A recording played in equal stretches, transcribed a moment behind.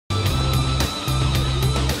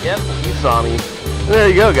Yep, you saw me. There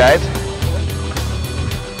you go, guys.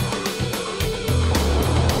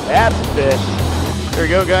 That's a fish. There you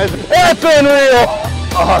go, guys. That's unreal!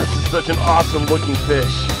 Oh, this is such an awesome looking fish.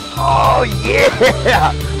 Oh,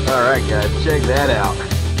 yeah! Alright, guys, check that out.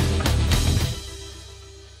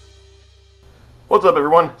 What's up,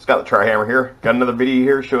 everyone? Scott the TroutHammer here. Got another video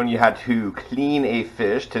here showing you how to clean a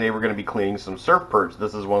fish. Today we're going to be cleaning some surf perch.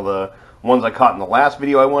 This is one of the ones I caught in the last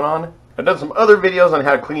video I went on. I've done some other videos on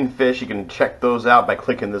how to clean fish. You can check those out by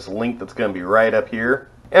clicking this link that's going to be right up here.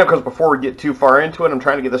 And of course, before we get too far into it, I'm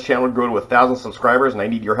trying to get this channel to grow to 1,000 subscribers, and I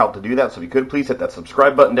need your help to do that. So if you could, please hit that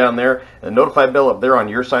subscribe button down there and the notify bell up there on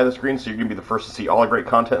your side of the screen so you're going to be the first to see all the great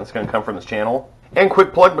content that's going to come from this channel. And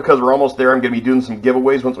quick plug, because we're almost there, I'm going to be doing some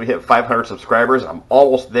giveaways once we hit 500 subscribers. I'm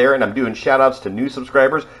almost there, and I'm doing shout-outs to new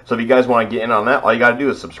subscribers. So if you guys want to get in on that, all you got to do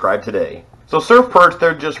is subscribe today. So surf perch,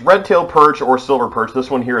 they're just red-tailed perch or silver perch.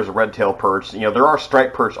 This one here is a red-tailed perch. You know, there are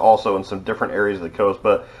striped perch also in some different areas of the coast,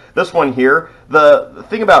 but this one here, the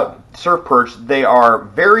thing about surf perch, they are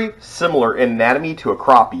very similar in anatomy to a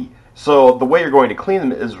crappie. So the way you're going to clean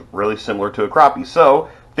them is really similar to a crappie. So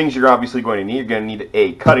things you're obviously going to need, you're going to need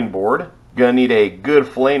a cutting board. You're going to need a good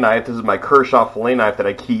fillet knife. This is my Kershaw fillet knife that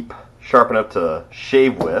I keep sharp enough to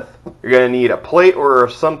shave with. You're going to need a plate or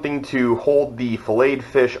something to hold the filleted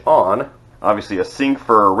fish on. Obviously a sink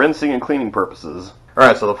for rinsing and cleaning purposes.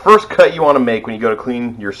 Alright, so the first cut you want to make when you go to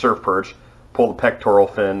clean your surf perch, pull the pectoral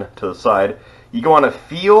fin to the side, you want to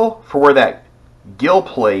feel for where that gill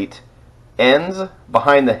plate ends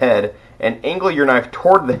behind the head and angle your knife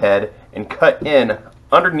toward the head and cut in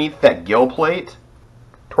underneath that gill plate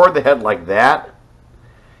toward the head like that.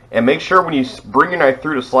 And make sure when you bring your knife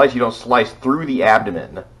through to slice, you don't slice through the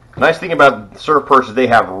abdomen. Nice thing about surf perch is they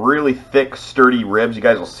have really thick, sturdy ribs. You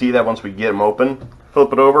guys will see that once we get them open.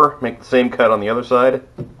 Flip it over, make the same cut on the other side.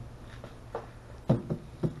 You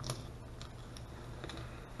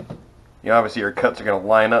know, obviously your cuts are going to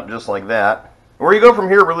line up just like that. Where you go from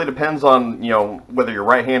here really depends on, you know, whether you're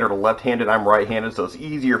right-handed or left-handed. I'm right-handed, so it's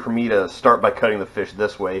easier for me to start by cutting the fish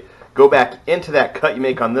this way. Go back into that cut you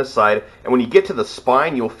make on this side, and when you get to the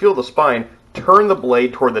spine, you'll feel the spine. Turn the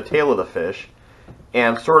blade toward the tail of the fish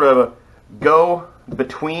and sort of go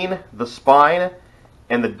between the spine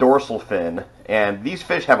and the dorsal fin. And these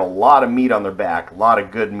fish have a lot of meat on their back, a lot of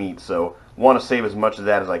good meat, so I want to save as much of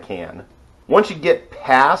that as I can. Once you get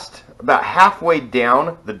past about halfway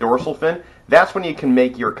down the dorsal fin, that's when you can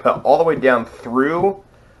make your cut all the way down through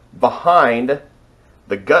behind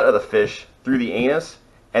the gut of the fish, through the anus,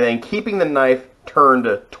 and then keeping the knife turned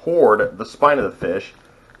toward the spine of the fish.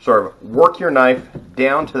 Sort of work your knife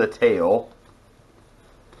down to the tail.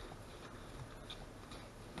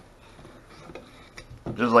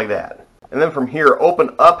 Just like that. And then from here,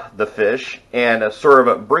 open up the fish and sort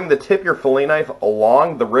of bring the tip of your fillet knife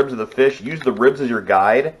along the ribs of the fish. Use the ribs as your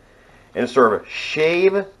guide and sort of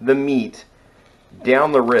shave the meat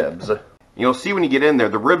down the ribs. You'll see when you get in there,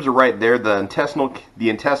 the ribs are right there. The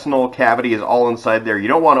intestinal cavity is all inside there. You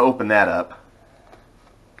don't want to open that up.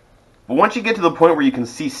 But once you get to the point where you can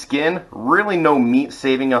see skin, really no meat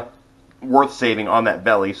worth saving on that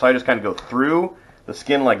belly. So I just kind of go through the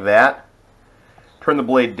skin like that. Turn the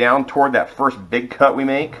blade down toward that first big cut we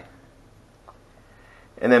make,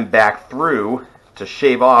 and then back through to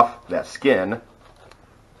shave off that skin.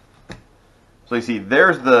 So you see,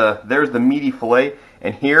 there's the meaty fillet,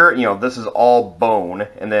 and here, you know, this is all bone,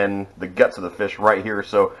 and then the guts of the fish right here.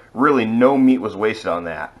 So really, no meat was wasted on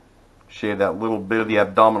that. Shave that little bit of the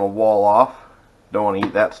abdominal wall off. Don't want to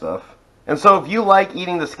eat that stuff. And so if you like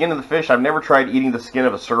eating the skin of the fish, I've never tried eating the skin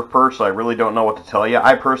of a surf perch, so I really don't know what to tell you.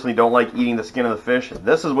 I personally don't like eating the skin of the fish.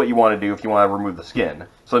 This is what you want to do if you want to remove the skin.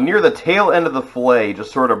 So near the tail end of the fillet,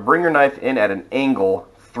 just sort of bring your knife in at an angle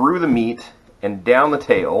through the meat and down the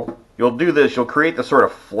tail. You'll do this, you'll create the sort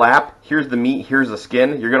of flap. Here's the meat, here's the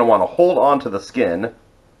skin. You're going to want to hold on to the skin,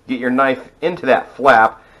 get your knife into that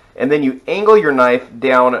flap, and then you angle your knife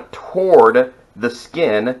down toward the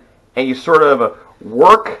skin, and you sort of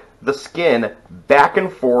work the skin back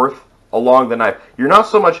and forth along the knife. You're not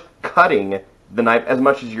so much cutting the knife as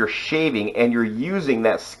much as you're shaving, and you're using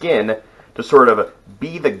that skin to sort of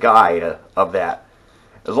be the guide of that.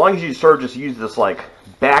 As long as you sort of just use this like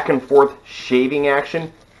back and forth shaving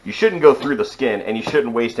action, you shouldn't go through the skin and you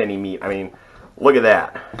shouldn't waste any meat. I mean, look at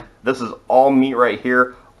that. This is all meat right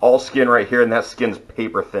here, all skin right here, and that skin's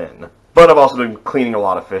paper thin. But I've also been cleaning a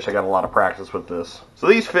lot of fish. I got a lot of practice with this. So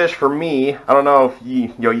these fish, for me, I don't know if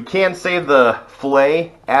you can save the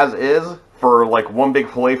fillet as is for like one big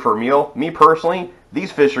fillet for a meal. Me personally,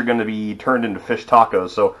 these fish are going to be turned into fish tacos.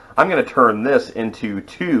 So I'm going to turn this into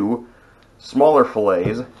 2 smaller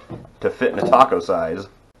fillets to fit in a taco size.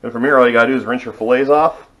 And from here, all you gotta do is rinse your fillets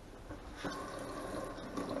off.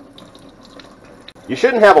 You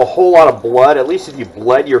shouldn't have a whole lot of blood, at least if you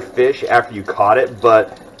bled your fish after you caught it,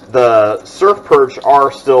 but the surf perch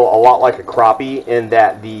are still a lot like a crappie in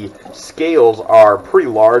that the scales are pretty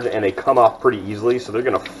large and they come off pretty easily, so they're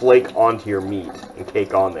going to flake onto your meat and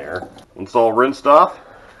cake on there. Once it's all rinsed off,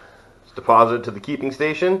 just deposit it to the keeping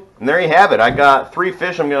station. And there you have it. I got 3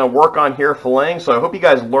 fish I'm going to work on here filleting, so I hope you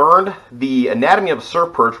guys learned the anatomy of a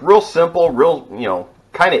surf perch. Real simple, real,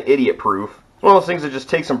 kind of idiot proof. One of those things that just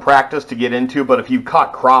takes some practice to get into, but if you've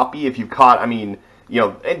caught crappie, if you've caught, and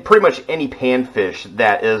pretty much any panfish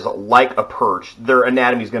that is like a perch, their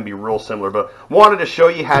anatomy is going to be real similar. But wanted to show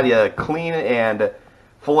you how to clean and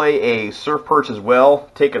fillet a surf perch as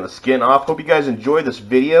well, taking the skin off. Hope you guys enjoyed this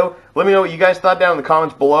video. Let me know what you guys thought down in the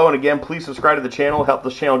comments below. And again, please subscribe to the channel. Help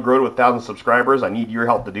this channel grow to 1,000 subscribers. I need your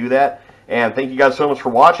help to do that. And thank you guys so much for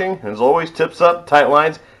watching. And as always, tips up, tight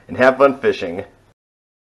lines, and have fun fishing.